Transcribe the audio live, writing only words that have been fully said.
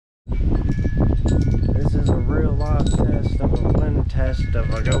real life test of a wind test of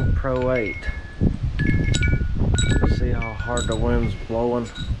a GoPro 8. You see how hard the wind's blowing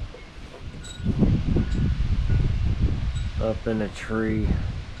up in a tree.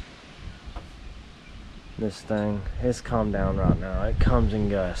 This thing, it's calmed down right now. It comes in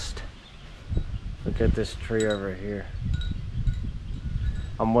gusts. Look at this tree over here.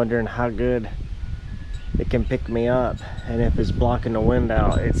 I'm wondering how good it can pick me up, and if it's blocking the wind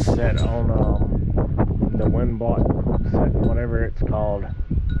out. It's set on the wind block setting, whatever it's called.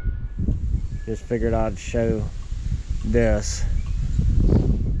 Just figured I'd show this.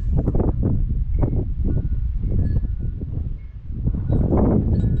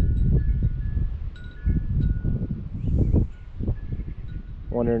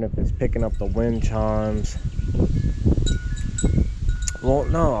 Wondering if it's picking up the wind chimes.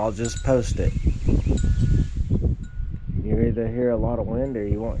 Won't know, I'll just post it. You either hear a lot of wind or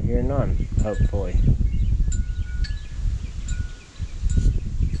you won't hear none, hopefully.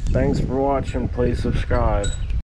 Thanks for watching. Please subscribe.